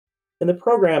And the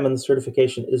program and the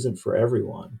certification isn't for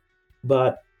everyone.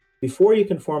 But before you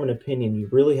can form an opinion, you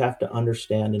really have to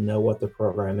understand and know what the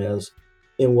program is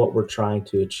and what we're trying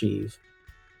to achieve.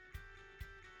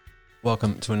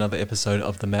 Welcome to another episode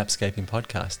of the Mapscaping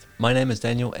Podcast. My name is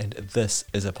Daniel, and this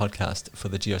is a podcast for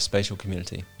the geospatial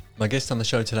community. My guest on the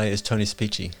show today is Tony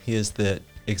Spicci. He is the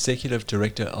Executive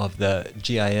Director of the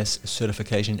GIS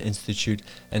Certification Institute,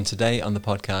 and today on the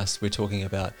podcast we're talking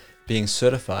about being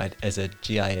certified as a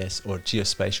GIS or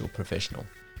geospatial professional.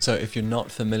 So if you're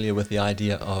not familiar with the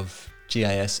idea of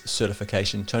GIS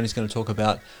certification, Tony's going to talk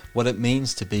about what it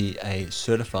means to be a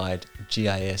certified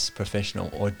GIS professional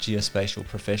or geospatial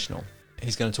professional.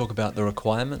 He's going to talk about the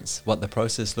requirements, what the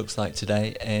process looks like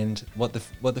today, and what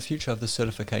the future of the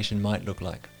certification might look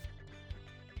like.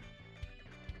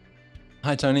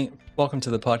 Hi Tony, welcome to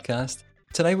the podcast.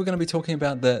 Today we're going to be talking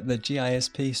about the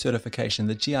GISP certification,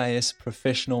 the GIS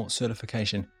professional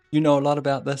certification. You know a lot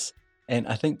about this. And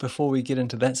I think before we get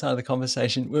into that side of the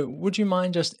conversation, would you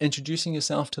mind just introducing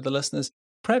yourself to the listeners,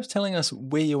 perhaps telling us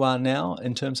where you are now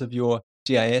in terms of your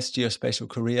GIS, geospatial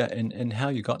career, and how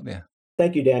you got there?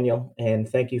 Thank you, Daniel, and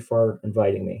thank you for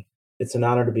inviting me. It's an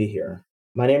honor to be here.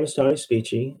 My name is Tony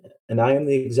Spicci, and I am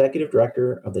the Executive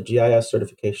Director of the GIS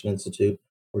Certification Institute,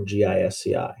 or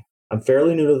GISCI. I'm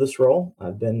fairly new to this role.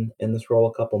 I've been in this role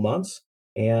a couple months,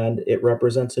 and it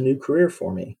represents a new career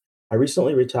for me. I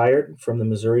recently retired from the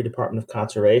Missouri Department of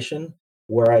Conservation,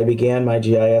 where I began my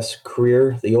GIS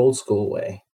career the old school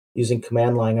way, using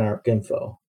command line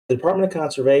ArcInfo. The Department of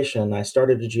Conservation, I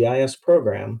started a GIS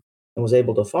program and was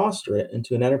able to foster it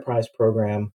into an enterprise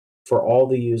program for all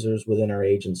the users within our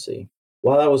agency.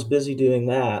 While I was busy doing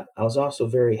that, I was also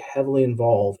very heavily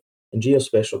involved in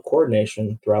geospatial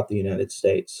coordination throughout the United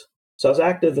States. So I was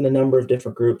active in a number of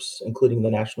different groups, including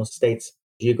the National States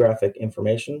Geographic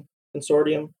Information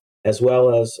Consortium, as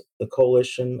well as the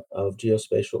Coalition of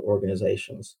Geospatial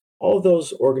Organizations. All of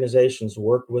those organizations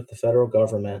worked with the federal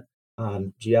government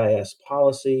on GIS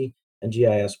policy and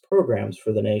GIS programs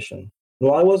for the nation. And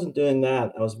while I wasn't doing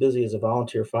that, I was busy as a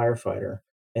volunteer firefighter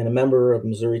and a member of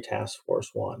Missouri Task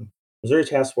Force One. Missouri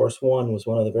Task Force One was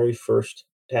one of the very first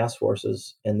task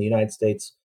forces in the United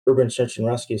States Urban Search and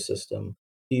Rescue System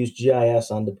to use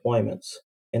GIS on deployments.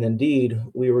 And indeed,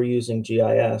 we were using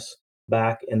GIS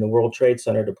back in the World Trade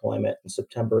Center deployment in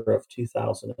September of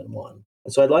 2001.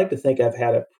 And so I'd like to think I've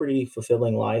had a pretty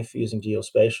fulfilling life using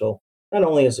geospatial, not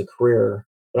only as a career,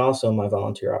 but also in my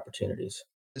volunteer opportunities.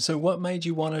 So what made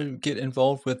you want to get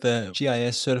involved with the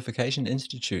GIS Certification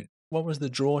Institute? What was the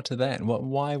draw to that?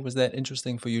 Why was that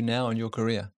interesting for you now in your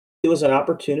career? It was an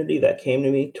opportunity that came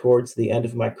to me towards the end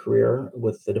of my career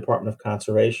with the Department of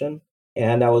Conservation,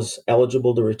 and I was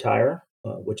eligible to retire,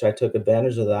 which I took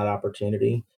advantage of that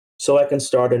opportunity so I can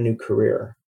start a new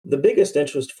career. The biggest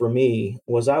interest for me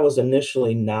was I was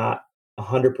initially not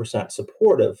 100%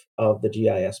 supportive of the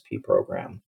GISP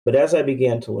program. But as I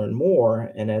began to learn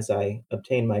more and as I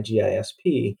obtained my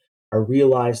GISP, I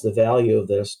realized the value of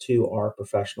this to our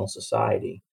professional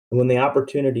society. And when the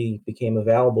opportunity became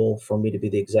available for me to be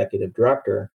the executive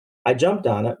director, I jumped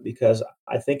on it because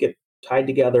I think it tied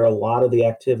together a lot of the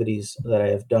activities that I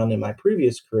have done in my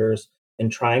previous careers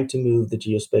in trying to move the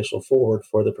geospatial forward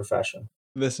for the profession.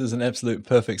 This is an absolute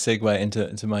perfect segue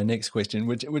into my next question,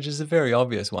 which is a very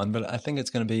obvious one, but I think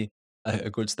it's going to be a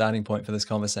good starting point for this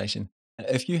conversation.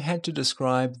 If you had to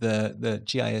describe the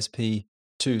GISP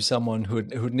to someone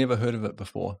who'd never heard of it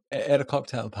before at a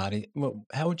cocktail party,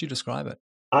 how would you describe it?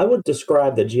 I would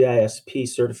describe the GISP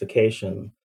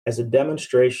certification as a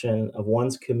demonstration of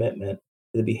one's commitment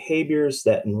to the behaviors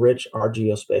that enrich our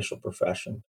geospatial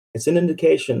profession. It's an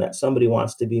indication that somebody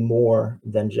wants to be more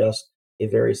than just a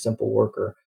very simple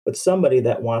worker, but somebody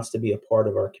that wants to be a part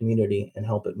of our community and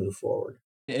help it move forward.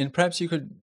 And perhaps you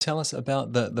could tell us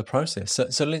about the process.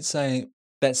 So let's say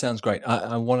that sounds great.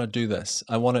 I want to do this.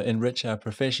 I want to enrich our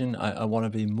profession. I want to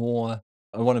be more.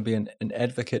 I want to be an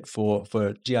advocate for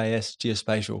GIS,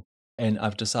 geospatial. And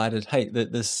I've decided, hey,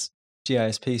 that this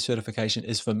GISP certification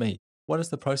is for me. What does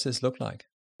the process look like?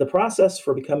 The process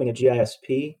for becoming a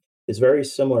GISP is very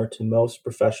similar to most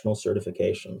professional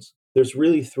certifications. There's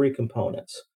really three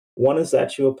components. One is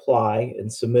that you apply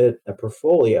and submit a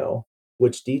portfolio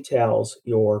which details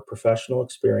your professional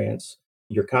experience,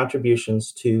 your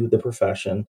contributions to the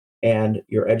profession, and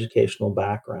your educational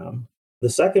background. The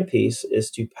second piece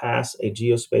is to pass a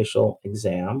geospatial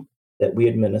exam that we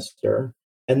administer.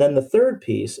 And then the third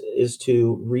piece is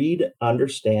to read,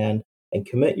 understand, and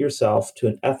commit yourself to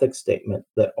an ethics statement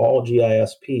that all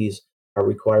GISPs are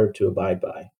required to abide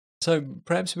by. So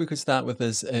perhaps we could start with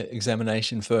this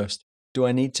examination first. Do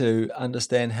I need to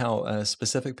understand how a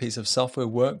specific piece of software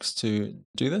works to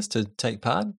do this, to take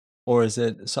part? Or is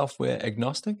it software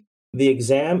agnostic? The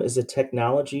exam is a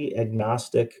technology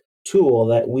agnostic tool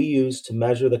that we use to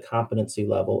measure the competency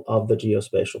level of the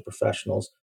geospatial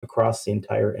professionals across the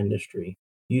entire industry.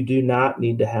 You do not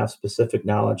need to have specific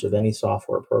knowledge of any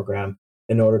software program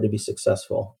in order to be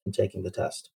successful in taking the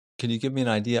test. Can you give me an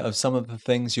idea of some of the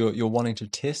things you're wanting to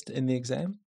test in the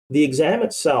exam? The exam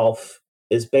itself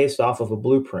is based off of a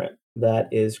blueprint that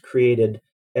is created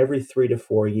every 3 to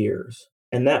 4 years.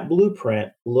 And that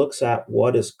blueprint looks at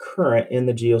what is current in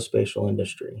the geospatial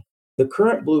industry. The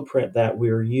current blueprint that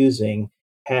we're using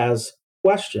has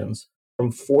questions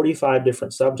from 45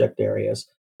 different subject areas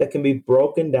that can be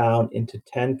broken down into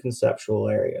 10 conceptual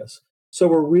areas. So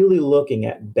we're really looking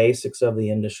at basics of the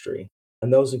industry,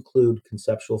 and those include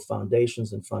conceptual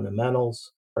foundations and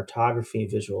fundamentals, cartography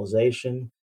and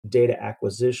visualization, data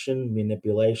acquisition,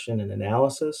 manipulation, and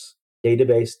analysis,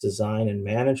 database design and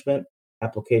management,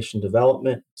 application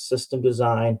development, system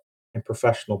design, and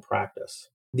professional practice.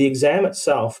 The exam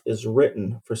itself is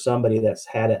written for somebody that's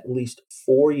had at least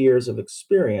 4 years of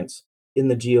experience in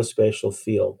the geospatial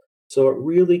field. So it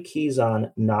really keys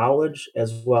on knowledge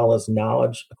as well as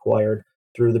knowledge acquired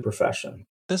through the profession.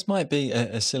 This might be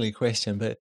a silly question,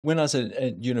 but when I was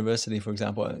at university, for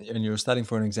example, and you were studying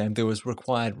for an exam, there was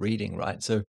required reading, right?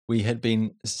 So we had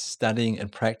been studying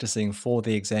and practicing for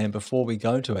the exam before we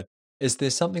go to it. Is there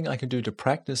something I can do to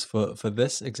practice for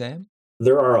this exam?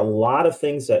 There are a lot of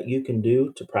things that you can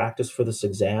do to practice for this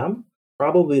exam.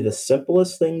 Probably the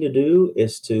simplest thing to do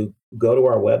is to go to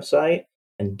our website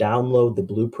and download the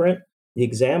blueprint. The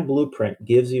exam blueprint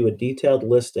gives you a detailed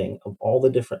listing of all the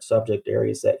different subject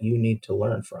areas that you need to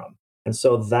learn from. And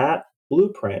so that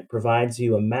blueprint provides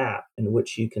you a map in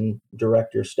which you can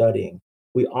direct your studying.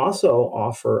 We also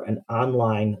offer an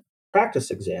online practice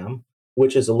exam,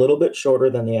 which is a little bit shorter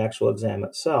than the actual exam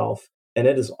itself, and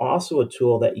it is also a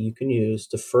tool that you can use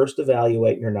to first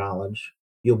evaluate your knowledge.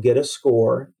 You'll get a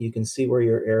score. You can see where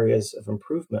your areas of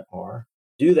improvement are.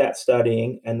 Do that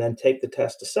studying and then take the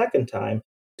test a second time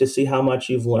to see how much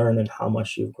you've learned and how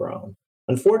much you've grown.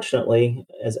 Unfortunately,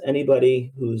 as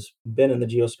anybody who's been in the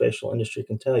geospatial industry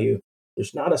can tell you,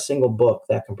 there's not a single book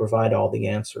that can provide all the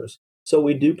answers. So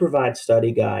we do provide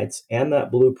study guides and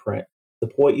that blueprint to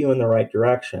point you in the right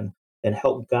direction and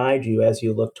help guide you as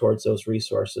you look towards those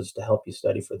resources to help you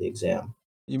study for the exam.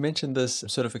 You mentioned this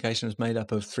certification was made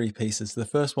up of three pieces. The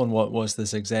first one was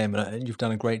this exam, and you've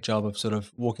done a great job of sort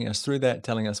of walking us through that,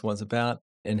 telling us what it's about,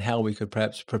 and how we could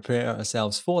perhaps prepare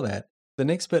ourselves for that. The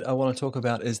next bit I want to talk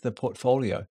about is the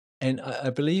portfolio. And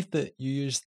I believe that you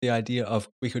used the idea of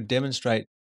we could demonstrate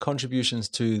contributions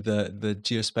to the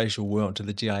geospatial world, to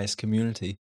the GIS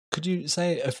community. Could you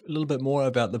say a little bit more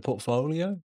about the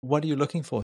portfolio? What are you looking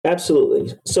for?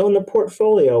 Absolutely. So in the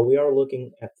portfolio, we are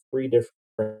looking at three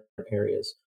different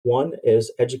areas. One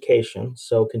is education,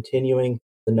 so continuing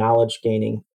the knowledge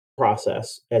gaining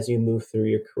process as you move through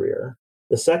your career.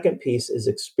 The second piece is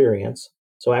experience,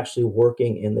 so actually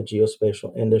working in the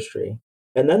geospatial industry.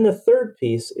 And then the third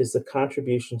piece is the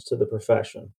contributions to the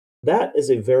profession. That is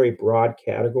a very broad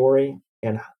category,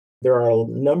 and there are a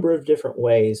number of different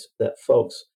ways that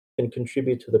folks can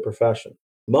contribute to the profession.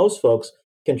 Most folks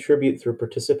contribute through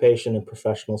participation in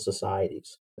professional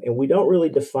societies. And we don't really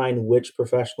define which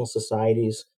professional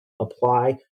societies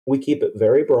apply. We keep it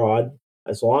very broad.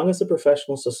 As long as the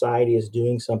professional society is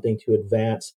doing something to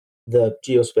advance the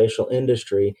geospatial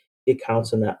industry, it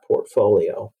counts in that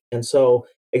portfolio. And so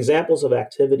examples of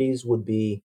activities would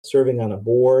be serving on a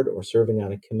board or serving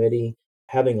on a committee,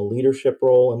 having a leadership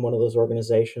role in one of those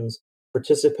organizations,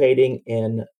 participating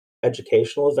in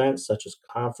educational events such as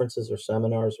conferences or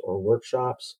seminars or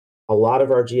workshops. A lot of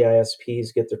our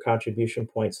GISPs get their contribution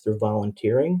points through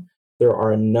volunteering. There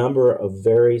are a number of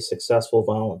very successful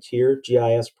volunteer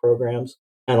GIS programs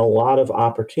and a lot of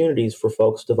opportunities for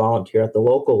folks to volunteer at the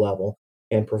local level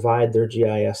and provide their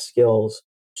GIS skills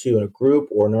to a group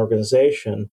or an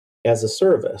organization as a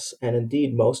service. And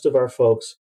indeed, most of our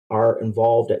folks are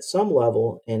involved at some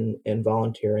level in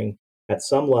volunteering, at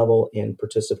some level in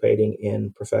participating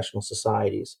in professional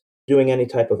societies, doing any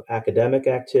type of academic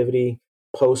activity,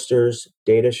 posters,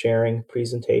 data sharing,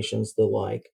 presentations, the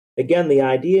like. Again, the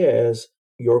idea is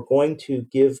you're going to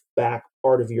give back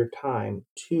part of your time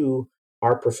to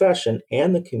our profession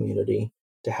and the community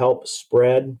to help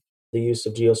spread the use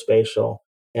of geospatial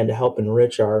and to help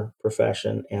enrich our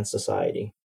profession and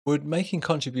society. Would making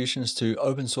contributions to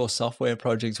open source software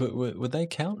projects, would they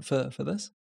count for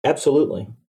this? Absolutely.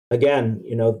 Again,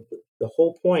 the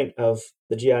whole point of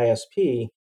the GISP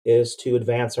is to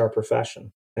advance our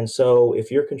profession. And so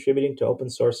if you're contributing to open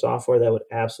source software, that would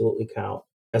absolutely count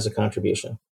as a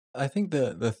contribution. I think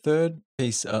the third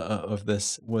piece of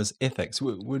this was ethics.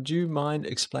 Would you mind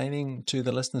explaining to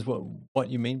the listeners what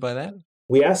you mean by that?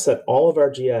 We ask that all of our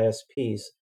GISPs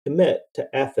commit to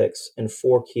ethics in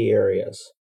four key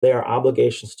areas. They are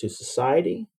obligations to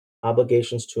society,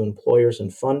 obligations to employers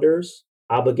and funders,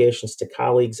 obligations to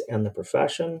colleagues and the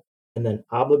profession, and then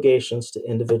obligations to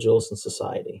individuals and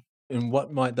society. And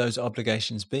what might those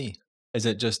obligations be? Is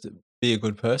it just be a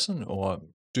good person or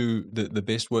do the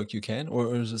best work you can,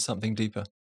 or is it something deeper?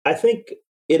 I think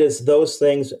it is those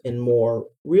things and more.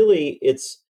 Really,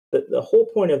 it's the whole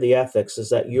point of the ethics is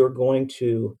that you're going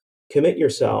to commit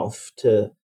yourself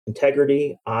to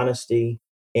integrity, honesty,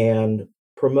 and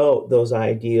promote those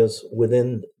ideas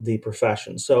within the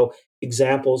profession. So,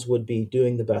 examples would be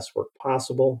doing the best work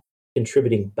possible,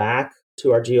 contributing back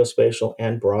to our geospatial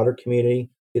and broader community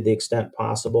to the extent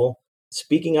possible,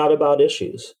 speaking out about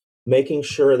issues, making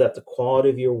sure that the quality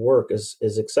of your work is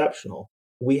exceptional.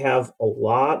 We have a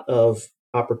lot of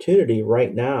opportunity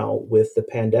right now with the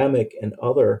pandemic and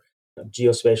other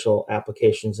geospatial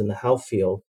applications in the health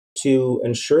field to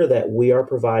ensure that we are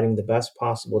providing the best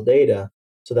possible data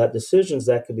so that decisions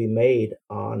that could be made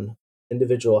on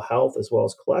individual health as well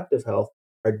as collective health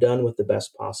are done with the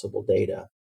best possible data.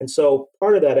 And so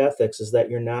part of that ethics is that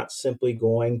you're not simply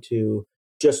going to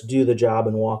just do the job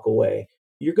and walk away.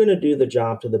 You're going to do the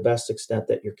job to the best extent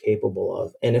that you're capable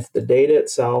of. And if the data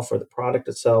itself or the product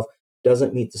itself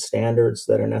doesn't meet the standards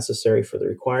that are necessary for the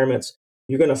requirements,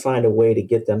 you're going to find a way to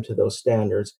get them to those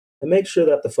standards and make sure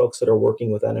that the folks that are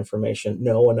working with that information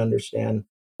know and understand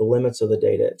the limits of the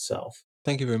data itself.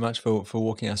 Thank you very much for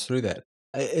walking us through that.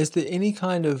 Is there any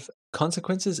kind of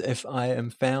consequences if I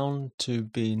am found to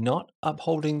be not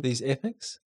upholding these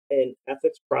ethics? An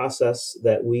ethics process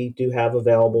that we do have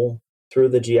available through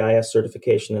the GIS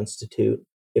Certification Institute.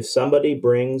 If somebody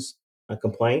brings a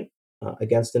complaint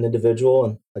against an individual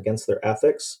and against their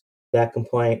ethics, that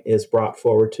complaint is brought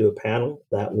forward to a panel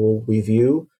that will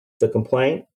review the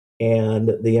complaint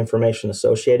and the information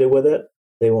associated with it.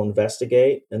 They will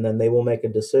investigate and then they will make a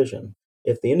decision.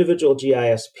 If the individual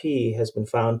GISP has been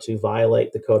found to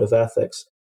violate the code of ethics,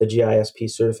 the GISP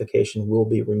certification will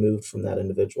be removed from that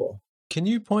individual. Can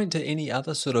you point to any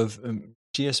other sort of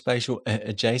geospatial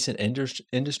adjacent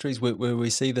industries where we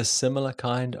see the similar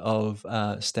kind of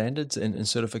standards and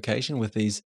certification with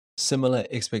these similar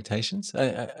expectations?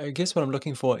 I guess what I'm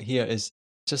looking for here is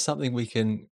just something we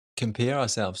can compare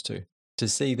ourselves to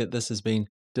see that this has been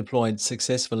deployed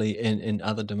successfully in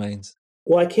other domains.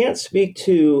 Well, I can't speak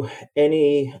to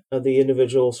any of the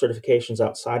individual certifications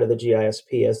outside of the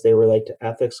GISP as they relate to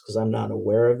ethics because I'm not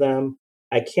aware of them.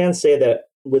 I can say that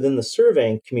within the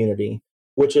surveying community,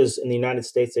 which is in the United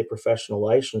States a professional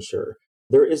licensure,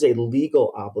 there is a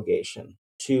legal obligation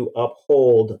to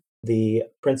uphold the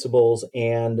principles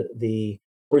and the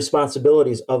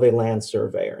responsibilities of a land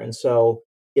surveyor. And so,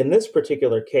 in this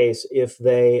particular case, if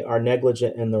they are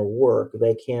negligent in their work,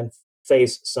 they can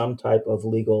face some type of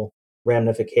legal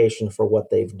ramification for what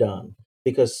they've done.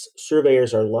 Because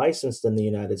surveyors are licensed in the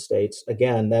United States,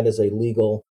 again, that is a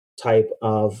legal type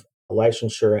of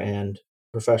licensure and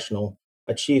professional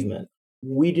achievement.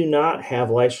 We do not have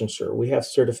licensure. We have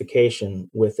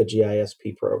certification with the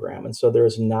GISP program. And so there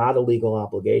is not a legal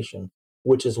obligation,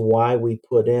 which is why we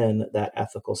put in that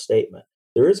ethical statement.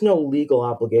 There is no legal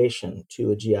obligation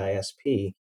to a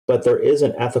GISP, but there is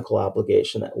an ethical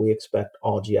obligation that we expect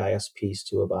all GISPs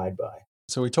to abide by.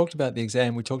 So we talked about the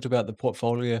exam, we talked about the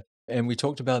portfolio, and we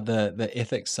talked about the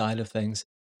ethics side of things.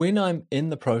 When I'm in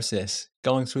the process,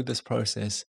 going through this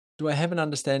process, do I have an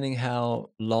understanding how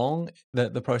long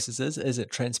the process is? Is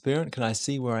it transparent? Can I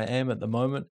see where I am at the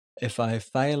moment? If I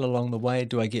fail along the way,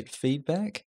 do I get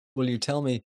feedback? Will you tell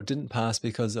me I didn't pass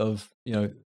because of,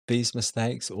 these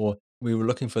mistakes, or we were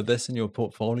looking for this in your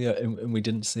portfolio and we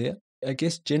didn't see it? I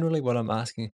guess generally what I'm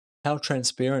asking, how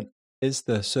transparent is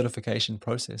the certification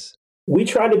process? We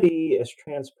try to be as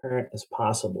transparent as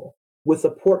possible. With the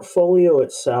portfolio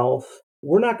itself,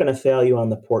 we're not going to fail you on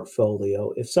the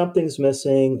portfolio. If something's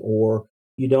missing or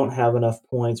you don't have enough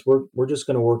points, we're just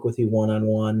going to work with you one on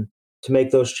one to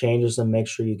make those changes and make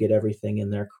sure you get everything in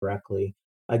there correctly.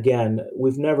 Again,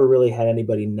 we've never really had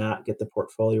anybody not get the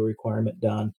portfolio requirement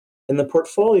done. And the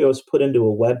portfolio is put into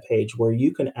a web page where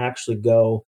you can actually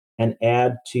go and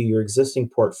add to your existing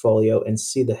portfolio and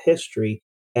see the history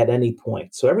at any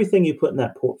point. So everything you put in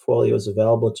that portfolio is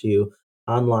available to you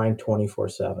online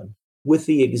 24/7. With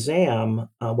the exam,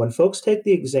 when folks take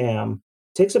the exam,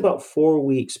 it takes about 4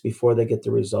 weeks before they get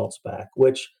the results back,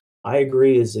 which I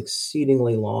agree is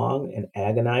exceedingly long and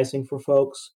agonizing for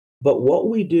folks. But what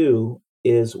we do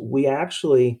is we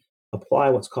actually apply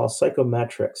what's called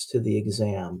psychometrics to the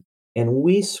exam. And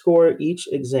we score each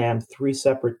exam 3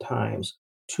 separate times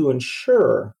to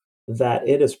ensure that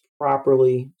it is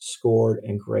properly scored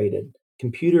and graded.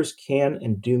 Computers can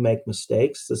and do make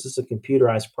mistakes. This is a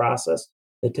computerized process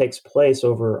that takes place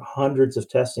over hundreds of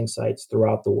testing sites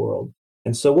throughout the world.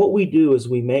 And so what we do is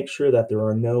we make sure that there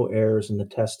are no errors in the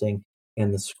testing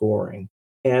and the scoring.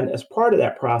 And as part of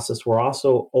that process, we're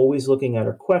also always looking at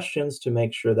our questions to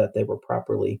make sure that they were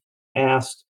properly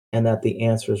asked and that the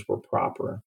answers were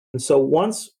proper. And so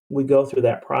once we go through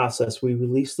that process, we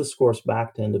release the scores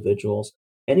back to individuals.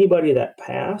 Anybody that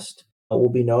passed will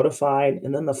be notified,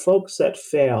 and then the folks that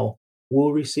fail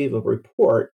will receive a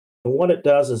report. And what it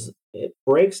does is it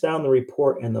breaks down the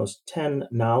report in those 10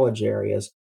 knowledge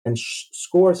areas and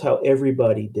scores how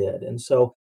everybody did. And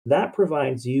so that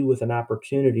provides you with an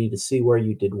opportunity to see where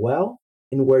you did well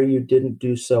and where you didn't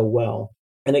do so well.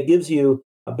 And it gives you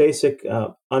a basic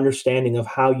understanding of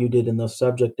how you did in those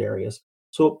subject areas.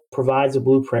 So it provides a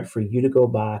blueprint for you to go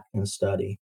back and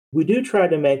study. We do try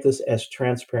to make this as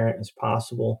transparent as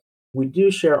possible. We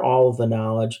do share all of the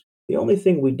knowledge. The only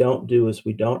thing we don't do is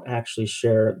we don't actually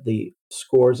share the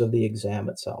scores of the exam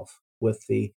itself with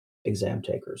the exam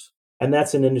takers. And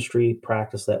that's an industry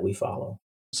practice that we follow.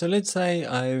 So let's say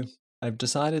I've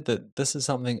decided that this is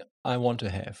something I want to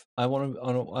have. I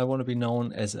want to be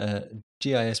known as a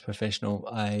GIS professional.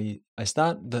 I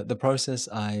start the process.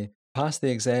 I pass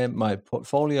the exam. My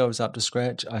portfolio is up to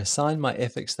scratch. I sign my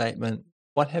ethics statement.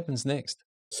 What happens next?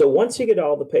 So once you get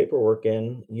all the paperwork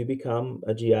in, you become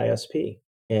a GISP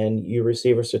and you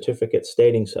receive a certificate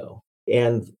stating so.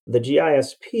 And the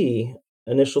GISP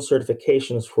initial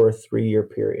certification is for a 3-year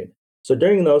period. So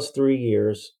during those 3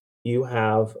 years, you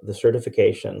have the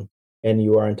certification and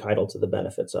you are entitled to the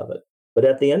benefits of it. But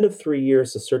at the end of 3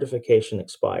 years, the certification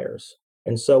expires.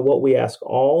 And so what we ask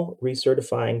all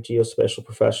recertifying geospatial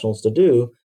professionals to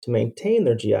do to maintain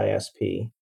their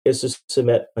GISP is to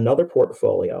submit another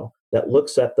portfolio that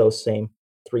looks at those same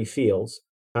 3 fields: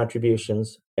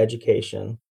 contributions,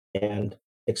 education, and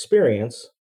experience,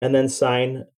 and then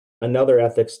sign another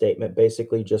ethics statement,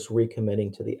 basically just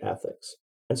recommitting to the ethics.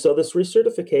 And so this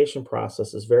recertification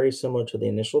process is very similar to the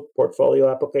initial portfolio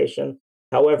application.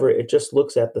 However, it just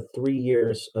looks at the 3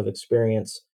 years of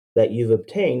experience that you've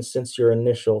obtained since your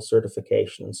initial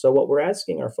certification. And so what we're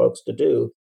asking our folks to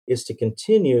do is to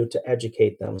continue to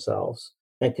educate themselves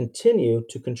and continue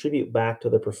to contribute back to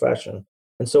the profession.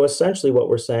 And so essentially what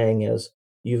we're saying is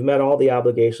you've met all the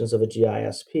obligations of a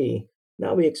GISP.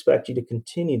 Now we expect you to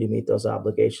continue to meet those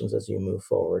obligations as you move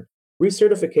forward.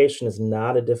 Recertification is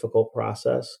not a difficult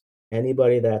process.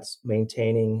 Anybody that's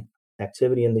maintaining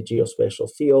activity in the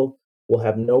geospatial field will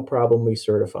have no problem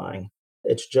recertifying.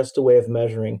 It's just a way of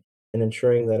measuring and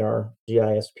ensuring that our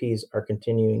GISPs are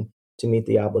continuing to meet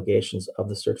the obligations of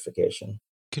the certification.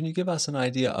 Can you give us an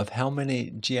idea of how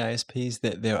many GISPs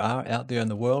that there are out there in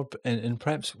the world and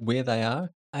perhaps where they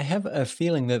are? I have a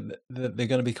feeling that they're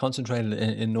going to be concentrated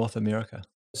in North America.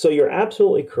 So you're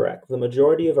absolutely correct. The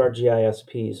majority of our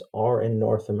GISPs are in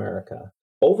North America.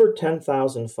 Over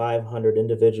 10,500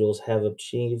 individuals have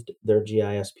achieved their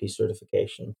GISP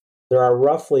certification. There are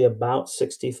roughly about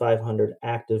 6,500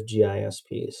 active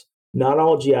GISPs. Not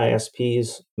all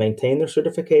GISPs maintain their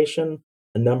certification.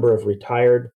 A number have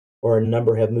retired, or a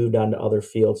number have moved on to other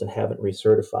fields and haven't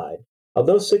recertified. Of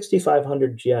those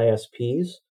 6,500 GISPs,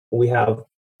 we have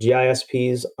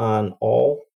GISPs on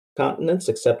all continents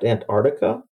except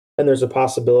Antarctica. And there's a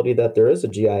possibility that there is a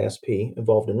GISP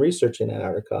involved in research in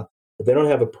Antarctica, but they don't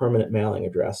have a permanent mailing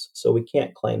address. So we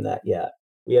can't claim that yet.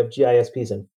 We have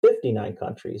GISPs in 59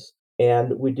 countries,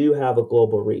 and we do have a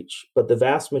global reach. But the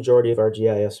vast majority of our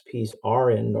GISPs are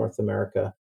in North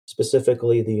America,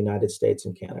 specifically the United States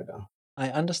and Canada. I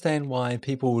understand why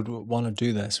people would want to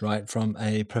do this, right, from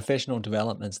a professional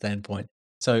development standpoint.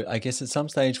 So I guess at some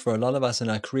stage for a lot of us in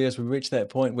our careers, we reach that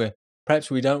point where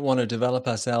perhaps we don't want to develop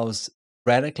ourselves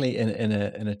radically in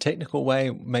a technical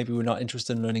way. Maybe we're not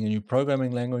interested in learning a new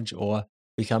programming language or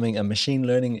becoming a machine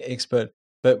learning expert,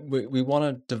 but we want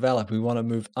to develop, we want to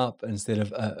move up instead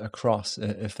of across,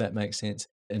 if that makes sense,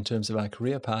 in terms of our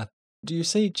career path. Do you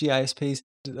see GISPs,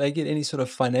 do they get any sort of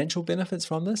financial benefits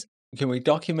from this? Can we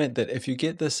document that if you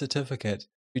get this certificate,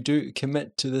 you do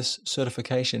commit to this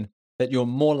certification, that you're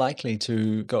more likely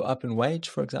to go up in wage,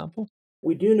 for example?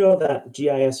 We do know that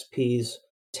GISPs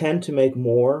tend to make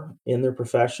more in their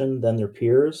profession than their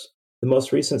peers. The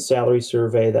most recent salary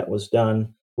survey that was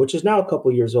done, which is now a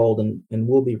couple years old and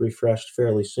will be refreshed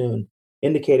fairly soon,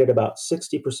 indicated about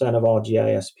 60% of all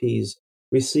GISPs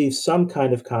received some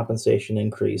kind of compensation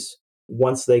increase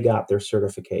once they got their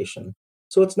certification.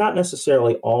 So it's not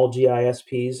necessarily all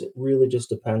GISPs. It really just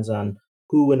depends on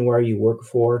who and where you work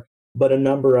for, but a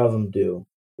number of them do.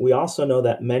 We also know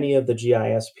that many of the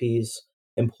GISPs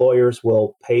employers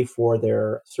will pay for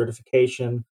their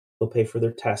certification, they'll pay for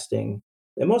their testing,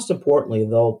 and most importantly,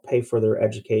 they'll pay for their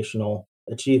educational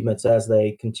achievements as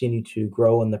they continue to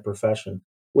grow in the profession,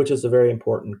 which is a very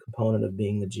important component of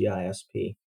being the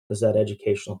GISP, is that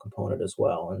educational component as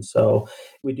well. And so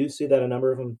we do see that a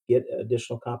number of them get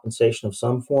additional compensation of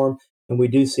some form, and we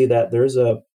do see that there's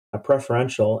a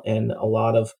preferential in a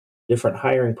lot of different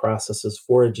hiring processes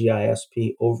for a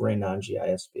GISP over a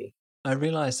non-GISP. I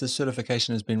realize this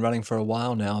certification has been running for a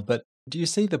while now, but do you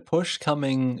see the push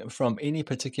coming from any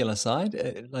particular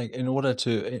side, like in order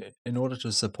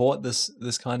to support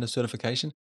this kind of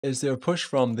certification? Is there a push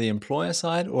from the employer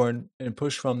side or a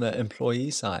push from the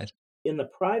employee side? In the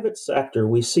private sector,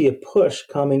 we see a push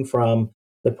coming from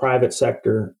the private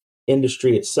sector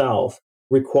industry itself,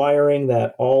 requiring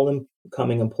that all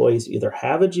incoming employees either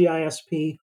have a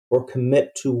GISP or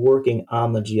commit to working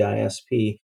on the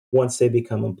GISP once they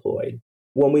become employed.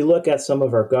 When we look at some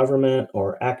of our government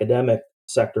or academic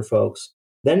sector folks,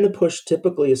 then the push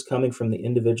typically is coming from the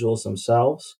individuals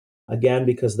themselves, again,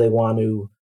 because they want to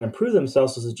improve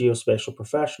themselves as a geospatial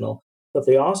professional, but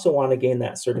they also want to gain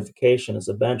that certification as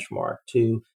a benchmark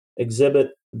to exhibit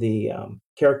the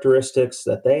characteristics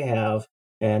that they have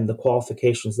and the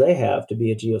qualifications they have to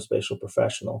be a geospatial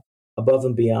professional above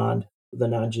and beyond the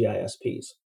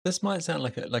non-GISPs. This might sound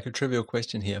like a trivial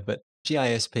question here, but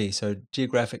GISP, so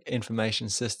Geographic Information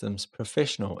Systems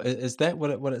Professional, is that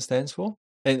what it stands for?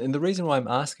 And the reason why I'm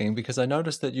asking, because I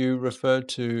noticed that you referred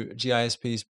to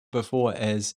GISPs before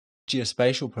as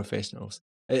geospatial professionals.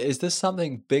 Is this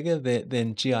something bigger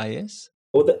than GIS?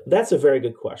 Well, that's a very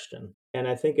good question. And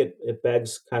I think it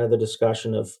begs kind of the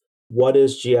discussion of what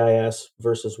is GIS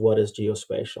versus what is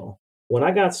geospatial. When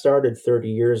I got started 30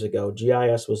 years ago,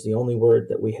 GIS was the only word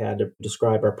that we had to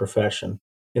describe our profession,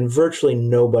 and virtually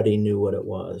nobody knew what it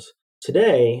was.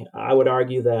 Today, I would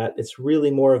argue that it's really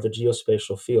more of a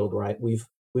geospatial field, right? We've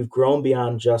grown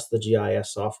beyond just the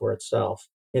GIS software itself.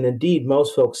 And indeed,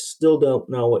 most folks still don't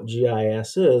know what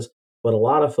GIS is, but a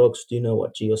lot of folks do know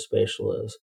what geospatial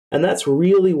is. And that's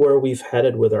really where we've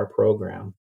headed with our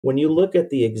program. When you look at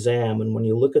the exam and when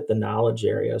you look at the knowledge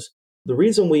areas, the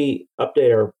reason we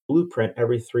update our blueprint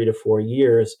every 3 to 4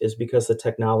 years is because the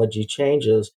technology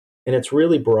changes and it's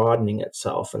really broadening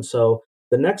itself. And so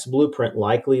the next blueprint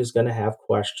likely is going to have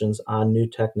questions on new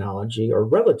technology or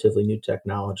relatively new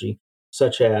technology,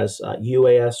 such as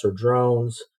UAS or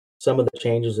drones, some of the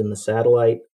changes in the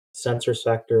satellite sensor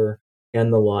sector,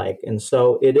 and the like. And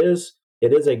so it is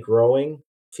a growing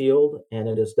field, and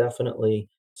it is definitely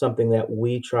something that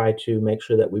we try to make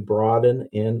sure that we broaden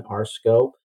in our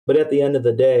scope. But at the end of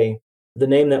the day, the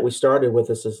name that we started with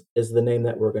is the name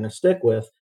that we're going to stick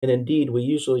with. And indeed, we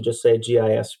usually just say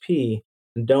GISP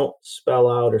and don't spell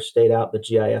out or state out the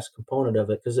GIS component of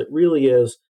it because it really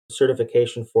is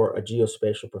certification for a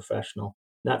geospatial professional,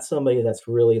 not somebody that's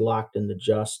really locked into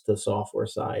just the software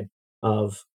side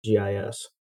of GIS.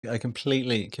 I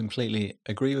completely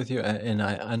agree with you, and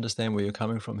I understand where you're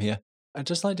coming from here. I'd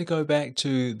just like to go back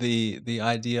to the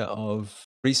idea of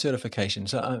recertification.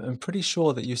 So I'm pretty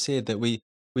sure that you said that we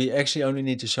actually only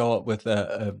need to show up with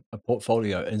a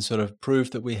portfolio and sort of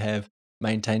prove that we have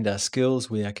maintained our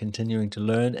skills, we are continuing to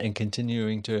learn and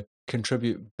continuing to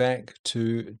contribute back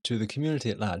to the community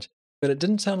at large. But it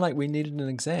didn't sound like we needed an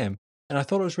exam. And I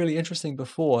thought it was really interesting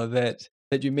before that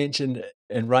you mentioned,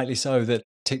 and rightly so, that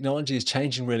technology is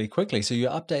changing really quickly. So you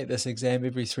update this exam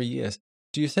every 3 years.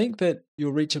 Do you think that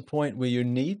you'll reach a point where you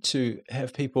need to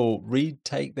have people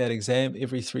retake that exam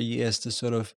every 3 years to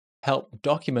sort of help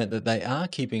document that they are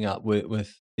keeping up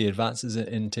with the advances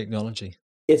in technology?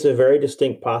 It's a very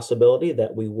distinct possibility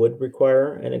that we would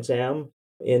require an exam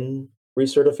in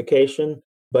recertification.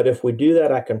 But if we do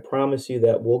that, I can promise you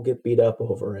that we'll get beat up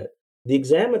over it. The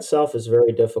exam itself is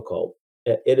very difficult.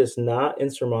 It is not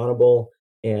insurmountable,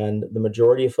 and the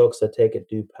majority of folks that take it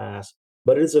do pass,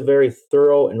 but it is a very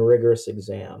thorough and rigorous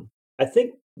exam. I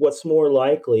think what's more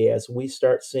likely as we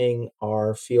start seeing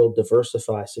our field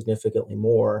diversify significantly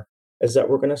more is that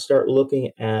we're going to start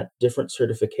looking at different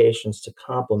certifications to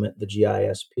complement the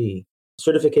GISP.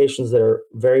 Certifications that are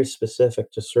very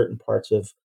specific to certain parts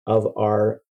of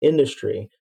our industry.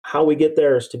 How we get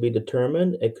there is to be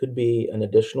determined. It could be an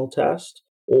additional test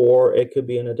or it could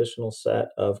be an additional set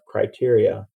of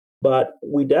criteria. But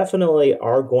we definitely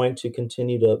are going to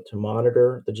continue to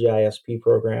monitor the GISP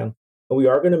program, and we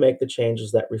are going to make the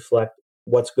changes that reflect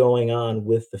what's going on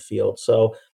with the field.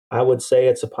 So I would say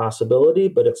it's a possibility,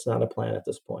 but it's not a plan at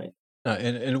this point. No,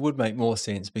 and it would make more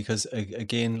sense because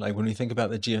again, like when we think about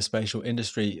the geospatial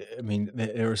industry, I mean,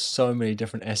 there are so many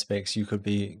different aspects you could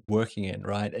be working in,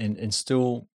 right? And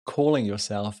still calling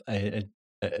yourself a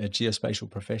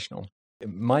geospatial professional.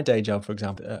 My day job, for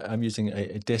example, I'm using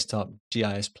a desktop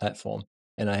GIS platform,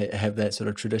 and I have that sort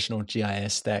of traditional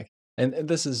GIS stack. And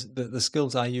this is the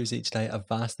skills I use each day are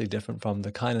vastly different from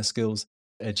the kind of skills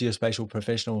a geospatial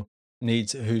professional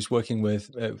needs who's working with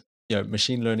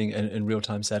machine learning and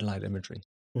real-time satellite imagery.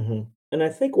 And I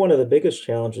think one of the biggest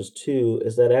challenges too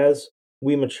is that as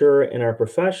we mature in our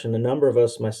profession, a number of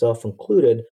us, myself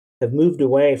included, have moved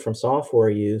away from software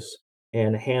use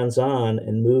and hands on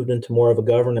and moved into more of a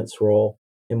governance role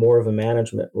and more of a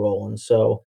management role. And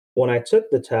so when I took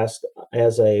the test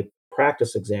as a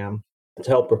practice exam to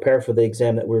help prepare for the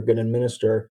exam that we were going to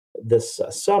administer this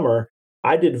summer,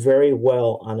 I did very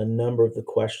well on a number of the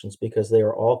questions because they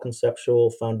are all conceptual,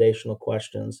 foundational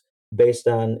questions based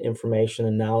on information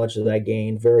and knowledge that I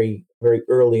gained very, very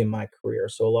early in my career.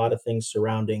 So, a lot of things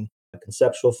surrounding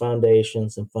conceptual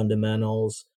foundations and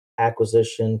fundamentals,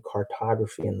 acquisition,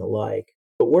 cartography, and the like.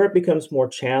 But where it becomes more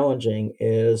challenging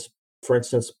is, for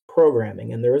instance,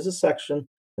 programming. And there is a section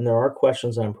and there are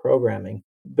questions on programming.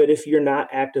 But if you're not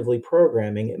actively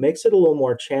programming, it makes it a little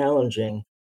more challenging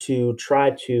to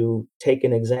try to take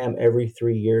an exam every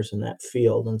 3 years in that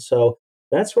field. And so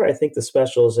that's where I think the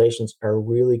specializations are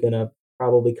really going to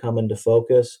probably come into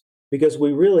focus because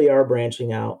we really are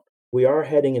branching out. We are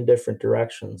heading in different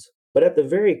directions. But at the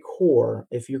very core,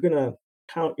 if you're going to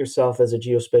count yourself as a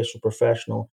geospatial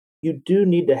professional, you do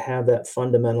need to have that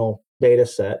fundamental data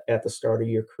set at the start of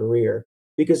your career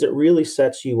because it really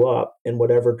sets you up in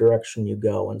whatever direction you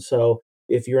go. And so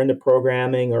if you're into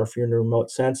programming or if you're into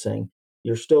remote sensing,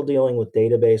 you're still dealing with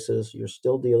databases, you're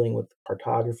still dealing with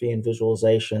cartography and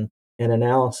visualization and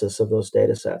analysis of those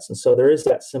data sets. And so there is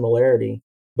that similarity.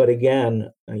 But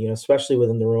again, especially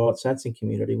within the remote sensing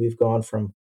community, we've gone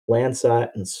from Landsat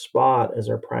and Spot as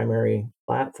our primary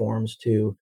platforms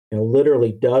to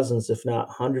literally dozens, if not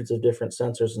hundreds of different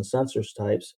sensors and sensors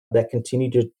types that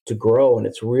continue to grow. And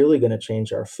it's really going to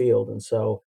change our field. And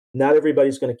so not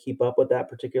everybody's going to keep up with that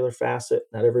particular facet.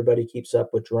 Not everybody keeps up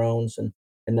with drones and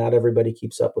not everybody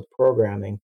keeps up with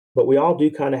programming. But we all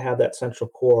do kind of have that central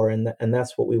core, and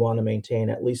that's what we want to maintain,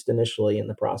 at least initially in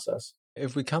the process.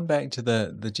 If we come back to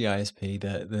the GISP,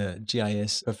 the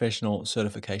GIS professional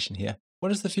certification here, what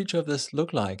does the future of this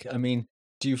look like? I mean,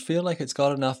 do you feel like it's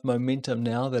got enough momentum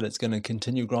now that it's going to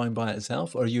continue growing by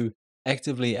itself? Or are you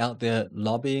actively out there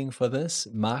lobbying for this,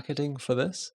 marketing for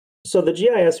this? So the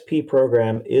GISP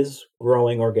program is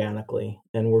growing organically,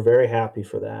 and we're very happy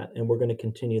for that, and we're going to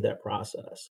continue that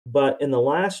process. But in the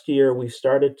last year, we've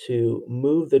started to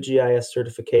move the GIS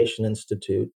Certification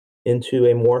Institute into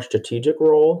a more strategic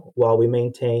role while we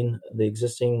maintain the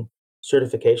existing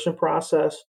certification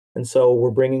process. And so we're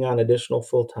bringing on additional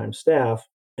full-time staff.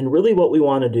 And really what we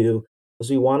want to do is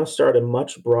we want to start a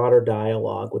much broader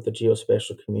dialogue with the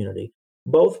geospatial community,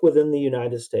 both within the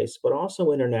United States, but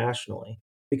also internationally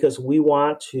because we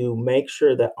want to make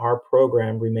sure that our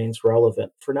program remains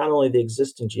relevant for not only the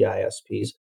existing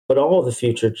GISPs, but all of the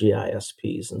future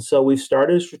GISPs. And so we've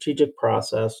started a strategic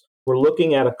process. We're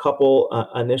looking at a couple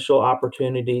initial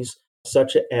opportunities,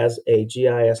 such as a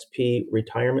GISP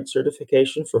retirement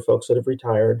certification for folks that have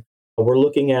retired. We're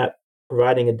looking at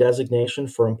providing a designation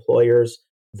for employers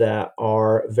that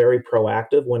are very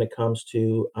proactive when it comes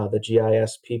to the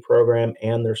GISP program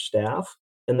and their staff.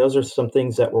 And those are some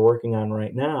things that we're working on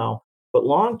right now. But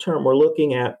long term, we're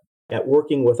looking at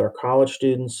working with our college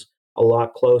students a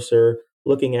lot closer,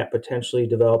 looking at potentially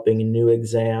developing a new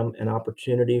exam and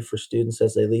opportunity for students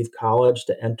as they leave college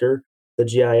to enter the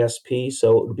GISP.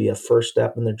 So it would be a first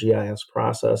step in the GIS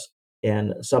process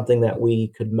and something that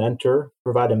we could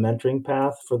provide a mentoring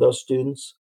path for those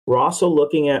students. We're also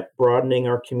looking at broadening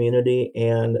our community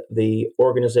and the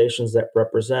organizations that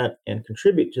represent and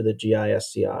contribute to the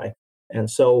GISCI. And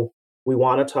so we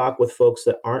want to talk with folks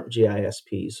that aren't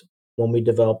GISPs when we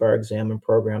develop our exam and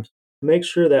programs, make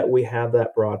sure that we have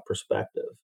that broad perspective.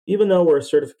 Even though we're a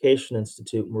certification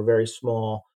institute and we're very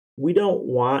small, we don't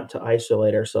want to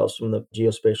isolate ourselves from the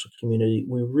geospatial community.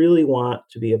 We really want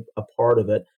to be a part of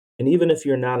it. And even if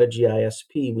you're not a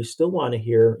GISP, we still want to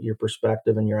hear your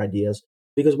perspective and your ideas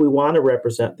because we want to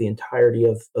represent the entirety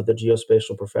of the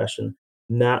geospatial profession,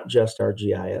 not just our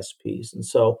GISPs. And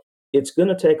so it's going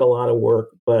to take a lot of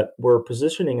work, but we're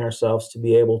positioning ourselves to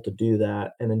be able to do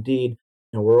that. And indeed,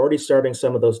 we're already starting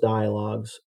some of those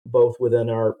dialogues, both within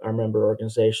our member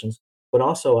organizations, but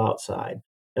also outside.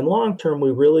 And long term,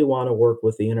 we really want to work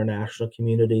with the international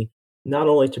community, not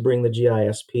only to bring the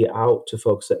GISP out to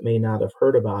folks that may not have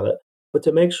heard about it, but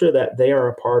to make sure that they are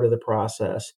a part of the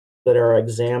process, that our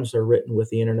exams are written with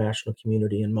the international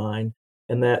community in mind,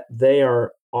 and that they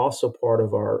are also part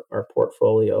of our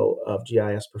portfolio of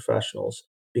GIS professionals,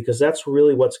 because that's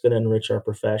really what's going to enrich our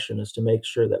profession, is to make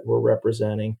sure that we're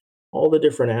representing all the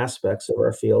different aspects of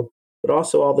our field, but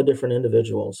also all the different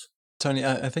individuals. Tony,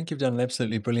 I think you've done an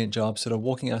absolutely brilliant job sort of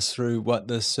walking us through what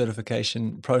this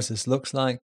certification process looks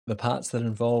like, the parts that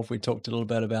involve. We talked a little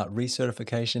bit about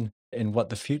recertification and what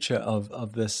the future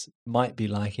of this might be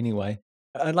like anyway.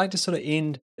 I'd like to sort of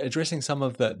end addressing some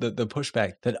of the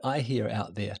pushback that I hear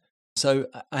out there. So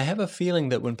I have a feeling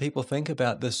that when people think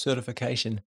about this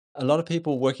certification, a lot of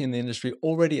people working in the industry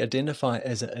already identify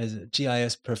as a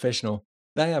GIS professional.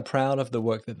 They are proud of the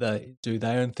work that they do.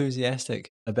 They are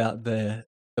enthusiastic about the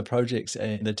projects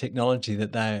and the technology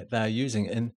that they're using,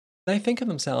 and they think of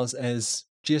themselves as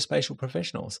geospatial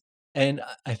professionals. And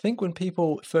I think when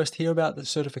people first hear about the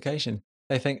certification,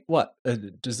 they think, "What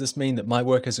does this mean that my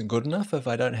work isn't good enough if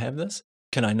I don't have this?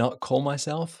 Can I not call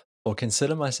myself or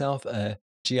consider myself a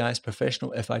GIS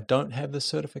professional if I don't have this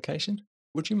certification?"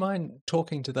 Would you mind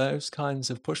talking to those kinds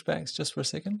of pushbacks just for a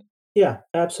second? Yeah,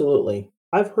 absolutely.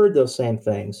 I've heard those same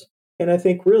things. And I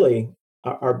think really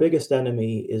our biggest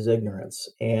enemy is ignorance.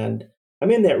 And I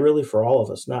mean that really for all of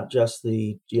us, not just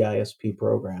the GISP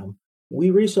program.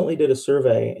 We recently did a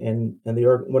survey in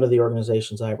one of the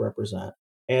organizations I represent,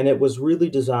 and it was really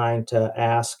designed to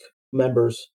ask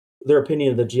members their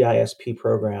opinion of the GISP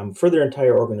program for their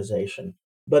entire organization.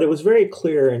 But it was very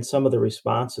clear in some of the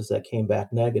responses that came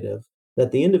back negative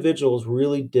that the individuals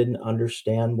really didn't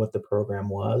understand what the program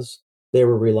was. They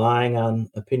were relying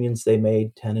on opinions they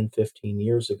made 10 and 15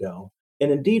 years ago.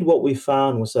 And indeed, what we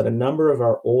found was that a number of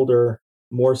our older,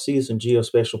 more seasoned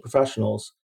geospatial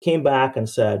professionals came back and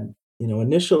said,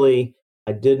 initially,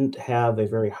 I didn't have a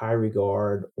very high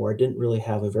regard, or I didn't really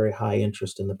have a very high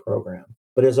interest in the program.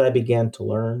 But as I began to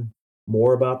learn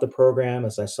more about the program,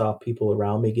 as I saw people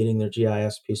around me getting their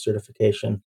GISP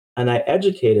certification, and I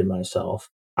educated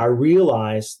myself, I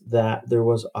realized that there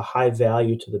was a high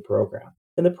value to the program.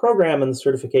 And the program and the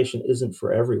certification isn't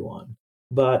for everyone.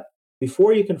 But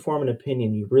before you can form an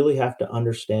opinion, you really have to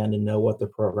understand and know what the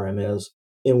program is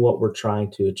and what we're trying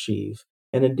to achieve.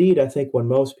 And indeed, I think when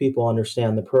most people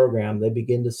understand the program, they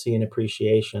begin to see an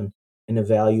appreciation and a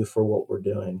value for what we're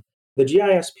doing. The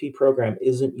GISP program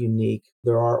isn't unique.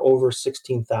 There are over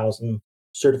 16,000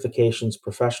 certifications,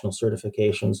 professional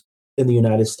certifications in the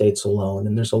United States alone,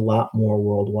 and there's a lot more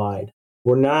worldwide.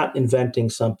 We're not inventing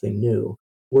something new.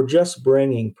 We're just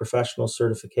bringing professional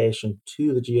certification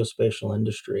to the geospatial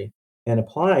industry and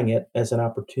applying it as an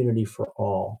opportunity for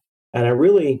all. And I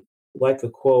really like the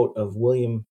quote of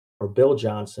William or Bill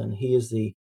Johnson. He is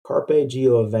the Carpe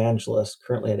Geo evangelist,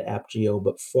 currently at AppGeo,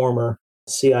 but former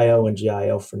CIO and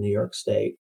GIO for New York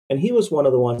State. And he was one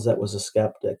of the ones that was a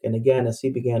skeptic. And again, as he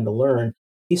began to learn,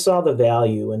 he saw the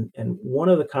value. And one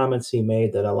of the comments he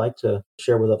made that I like to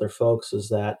share with other folks is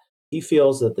that he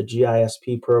feels that the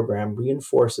GISP program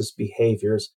reinforces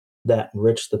behaviors that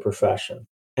enrich the profession.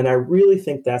 And I really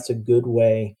think that's a good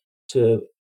way to,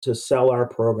 to sell our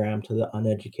program to the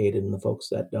uneducated and the folks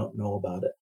that don't know about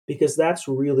it, because that's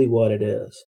really what it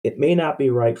is. It may not be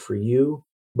right for you,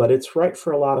 but it's right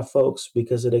for a lot of folks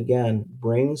because it, again,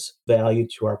 brings value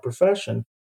to our profession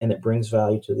and it brings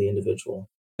value to the individual.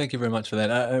 Thank you very much for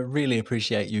that. I really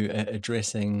appreciate you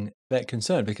addressing that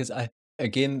concern because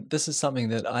again, this is something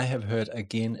that I have heard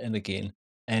again and again.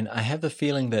 And I have the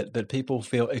feeling that people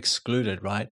feel excluded,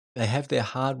 right? They have their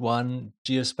hard won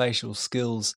geospatial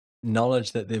skills,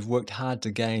 knowledge that they've worked hard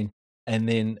to gain. And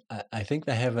then I think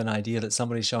they have an idea that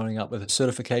somebody's showing up with a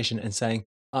certification and saying,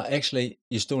 actually,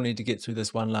 you still need to get through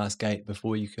this one last gate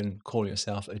before you can call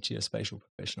yourself a geospatial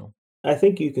professional. I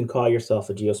think you can call yourself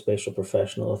a geospatial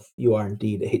professional if you are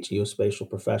indeed a geospatial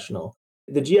professional.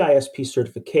 The GISP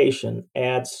certification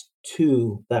adds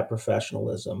to that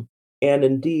professionalism. And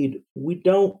indeed, we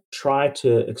don't try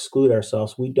to exclude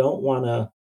ourselves. We don't want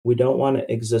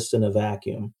to exist in a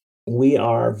vacuum. We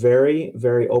are very,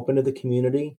 very open to the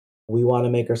community. We want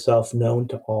to make ourselves known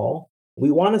to all.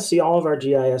 We want to see all of our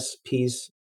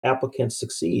GISPs applicants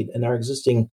succeed and our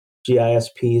existing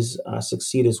GISPs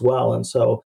succeed as well. And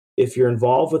so if you're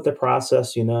involved with the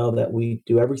process, you know that we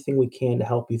do everything we can to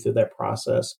help you through that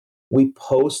process. We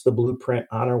post the blueprint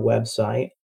on our website.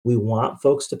 We want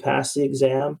folks to pass the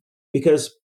exam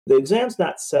because the exam's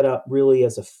not set up really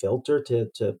as a filter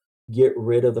to get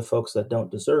rid of the folks that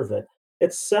don't deserve it.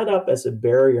 It's set up as a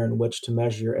barrier in which to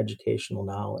measure your educational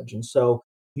knowledge. And so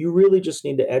you really just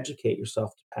need to educate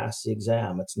yourself to pass the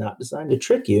exam. It's not designed to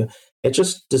trick you, it's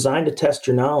just designed to test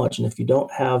your knowledge. And if you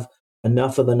don't have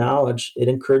enough of the knowledge, it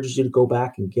encourages you to go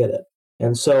back and get it.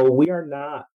 And so we are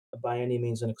not by any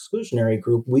means an exclusionary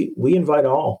group. We invite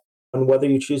all. And whether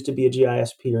you choose to be a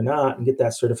GISP or not and get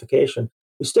that certification,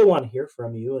 we still want to hear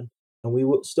from you, and we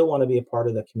still want to be a part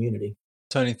of the community.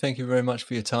 Tony, thank you very much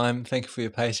for your time. Thank you for your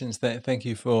patience. Thank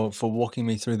you for walking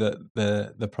me through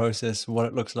the process, what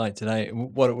it looks like today,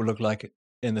 what it will look like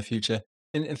in the future.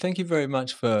 And thank you very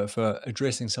much for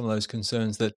addressing some of those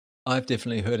concerns that I've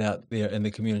definitely heard out there in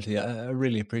the community. I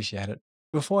really appreciate it.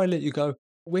 Before I let you go,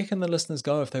 where can the listeners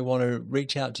go if they want to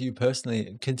reach out to you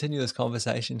personally, continue this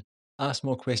conversation, ask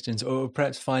more questions, or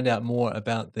perhaps find out more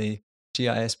about the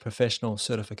GIS professional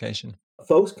certification?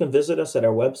 Folks can visit us at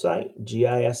our website,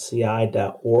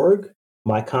 gisci.org.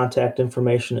 My contact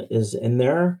information is in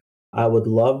there. I would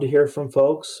love to hear from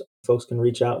folks. Folks can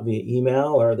reach out via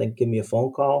email or they can give me a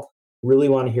phone call. Really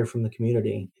want to hear from the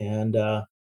community, and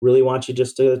really want you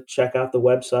just to check out the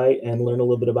website and learn a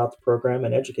little bit about the program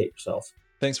and educate yourself.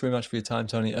 Thanks very much for your time,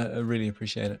 Tony. I really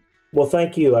appreciate it. Well,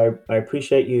 thank you. I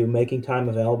appreciate you making time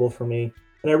available for me.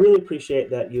 And I really appreciate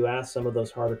that you asked some of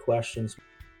those harder questions.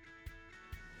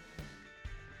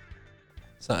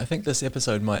 So I think this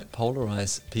episode might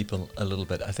polarize people a little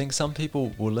bit. I think some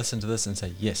people will listen to this and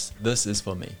say, yes, this is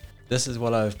for me. This is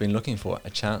what I've been looking for, a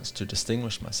chance to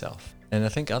distinguish myself. And I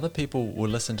think other people will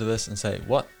listen to this and say,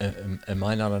 what, am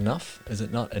I not enough? Is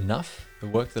it not enough? The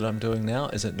work that I'm doing now,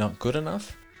 is it not good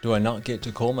enough? Do I not get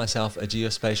to call myself a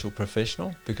geospatial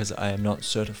professional because I am not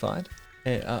certified?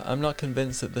 I'm not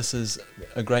convinced that this is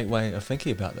a great way of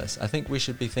thinking about this. I think we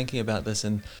should be thinking about this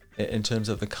in terms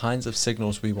of the kinds of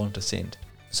signals we want to send.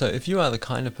 So if you are the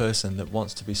kind of person that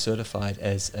wants to be certified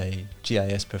as a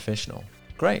GIS professional,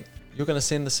 great. You're going to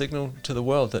send the signal to the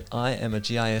world that I am a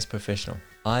GIS professional.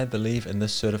 I believe in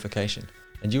this certification.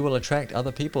 And you will attract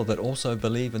other people that also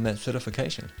believe in that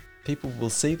certification. People will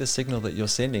see the signal that you're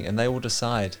sending and they will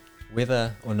decide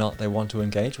whether or not they want to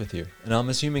engage with you. And I'm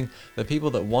assuming the people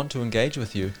that want to engage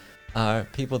with you are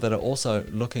people that are also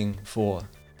looking for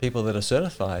people that are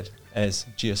certified as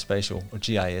geospatial or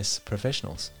GIS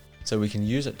professionals. So we can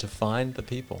use it to find the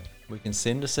people. We can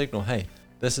send a signal, hey,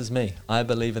 this is me. I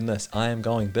believe in this. I am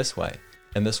going this way.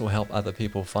 And this will help other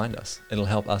people find us. It'll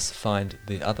help us find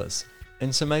the others.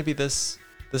 And so maybe this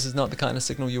is not the kind of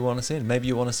signal you want to send. Maybe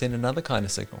you want to send another kind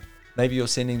of signal. Maybe you're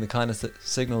sending the kind of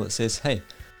signal that says, hey,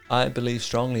 I believe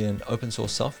strongly in open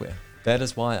source software. That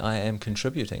is why I am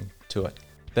contributing to it.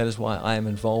 That is why I am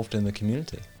involved in the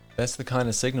community. That's the kind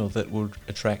of signal that will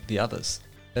attract the others.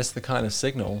 That's the kind of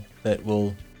signal that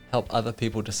will help other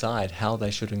people decide how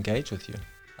they should engage with you.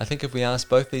 I think if we ask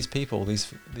both these people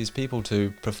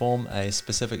to perform a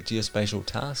specific geospatial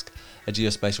task, a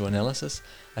geospatial analysis,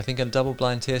 I think in a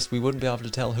double-blind test we wouldn't be able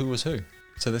to tell who was who.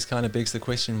 So this kind of begs the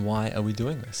question, why are we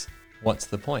doing this? What's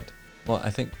the point? Well, I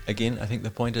think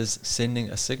the point is sending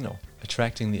a signal,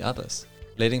 attracting the others,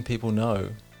 letting people know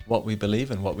what we believe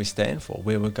in, what we stand for,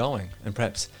 where we're going, and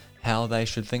perhaps how they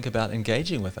should think about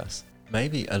engaging with us.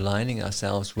 Maybe aligning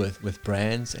ourselves with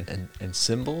brands and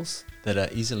symbols that are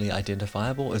easily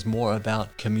identifiable is more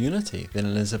about community than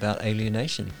it is about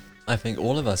alienation. I think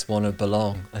all of us want to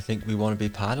belong. I think we want to be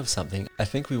part of something. I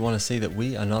think we want to see that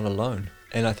we are not alone.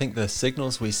 And I think the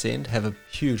signals we send have a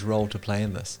huge role to play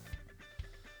in this.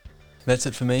 That's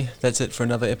it for me. That's it for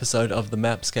another episode of the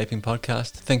Mapscaping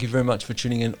podcast. Thank you very much for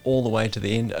tuning in all the way to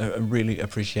the end. I really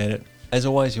appreciate it. As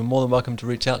always, you're more than welcome to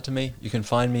reach out to me. You can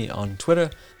find me on Twitter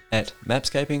at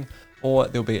Mapscaping, or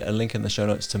there'll be a link in the show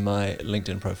notes to my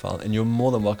LinkedIn profile, and you're more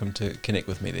than welcome to connect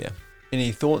with me there.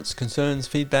 Any thoughts, concerns,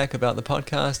 feedback about the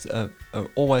podcast are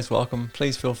always welcome.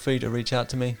 Please feel free to reach out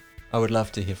to me. I would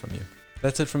love to hear from you.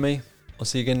 That's it from me. I'll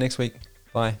see you again next week.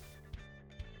 Bye.